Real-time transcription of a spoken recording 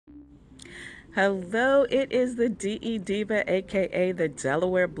Hello, it is the DE Diva, aka the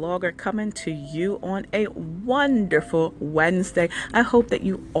Delaware blogger, coming to you on a wonderful Wednesday. I hope that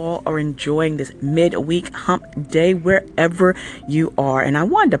you all are enjoying this midweek hump day wherever you are. And I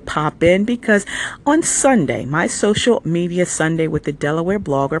wanted to pop in because on Sunday, my social media Sunday with the Delaware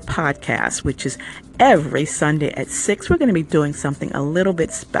blogger podcast, which is every Sunday at 6, we're going to be doing something a little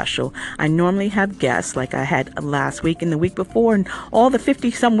bit special. I normally have guests like I had last week and the week before and all the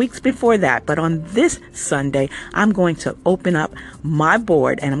 50 some weeks before that. But on this Sunday, I'm going to open up my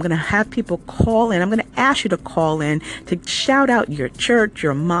board and I'm going to have people call in. I'm going to ask you to call in to shout out your church,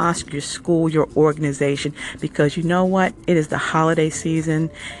 your mosque, your school, your organization, because you know what? It is the holiday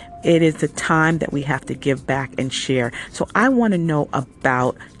season. It is the time that we have to give back and share. So I want to know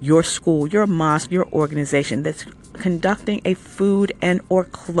about your school, your mosque, your organization that's conducting a food and or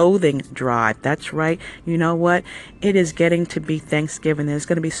clothing drive. That's right. You know what? It is getting to be Thanksgiving. There's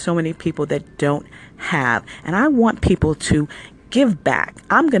going to be so many people that don't have. And I want people to give back.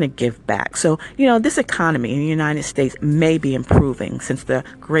 I'm going to give back. So, this economy in the United States may be improving since the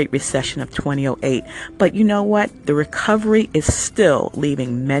Great Recession of 2008. But you know what? The recovery is still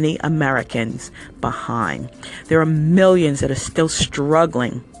leaving many Americans behind. There are millions that are still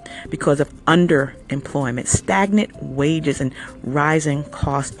struggling because of underemployment, stagnant wages, and rising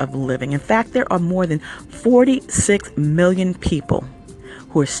cost of living. In fact, there are more than 46 million people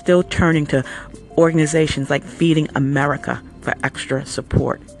who are still turning to organizations like Feeding America for extra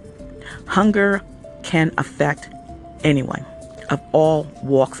support. Hunger can affect anyone of all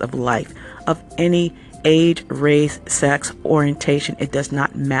walks of life, of any age, race, sex, orientation. It does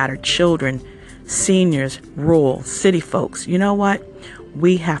not matter. Children, seniors, rural, city folks. You know what?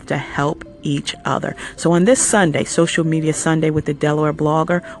 We have to help each other. So on this Sunday, Social Media Sunday with the Delaware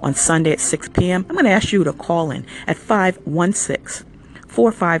blogger, on Sunday at 6 p.m., I'm going to ask you to call in at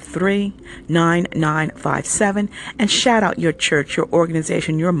 516-453-9957 and shout out your church, your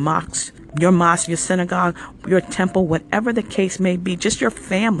organization, your mosque, your synagogue, your temple, whatever the case may be, just your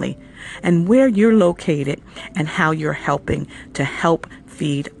family and where you're located and how you're helping to help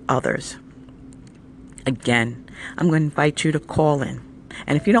feed others. Again, I'm going to invite you to call in.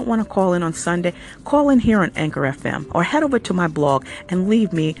 And if you don't want to call in on Sunday, call in here on Anchor FM or head over to my blog and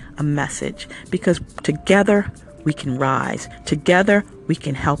leave me a message, because together we can rise. Together we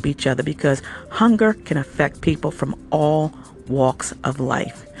can help each other, because hunger can affect people from all walks of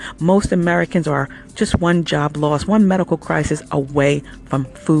life. Most Americans are just one job loss, one medical crisis away from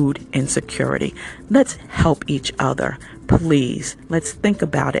food insecurity. Let's help each other. Please, let's think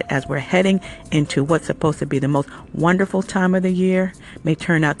about it as we're heading into what's supposed to be the most wonderful time of the year, may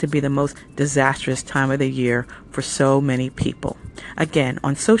turn out to be the most disastrous time of the year for so many people. Again,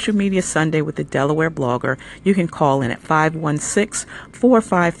 on Social Media Sunday with the Delaware blogger, you can call in at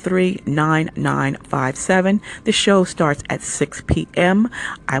 516-453-9957. The show starts at 6 p.m.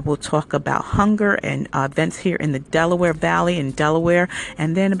 I will talk about hunger and events here in the Delaware Valley in Delaware.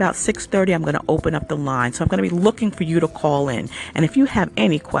 And then about 6:30, I'm going to open up the line. So I'm going to be looking for you to call in. And if you have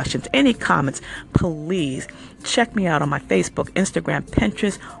any questions, any comments, please check me out on my Facebook, Instagram,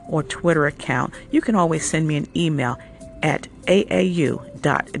 Pinterest, or Twitter account. You can always send me an email at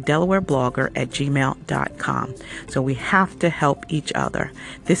aau.delawareblogger@gmail.com. So we have to help each other.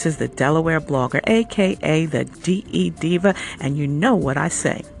 This is the Delaware blogger, aka the DE Diva, and you know what I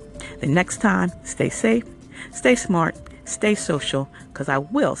say. The next time, stay safe, stay smart, stay social, because I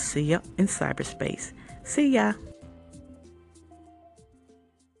will see you in cyberspace. See ya.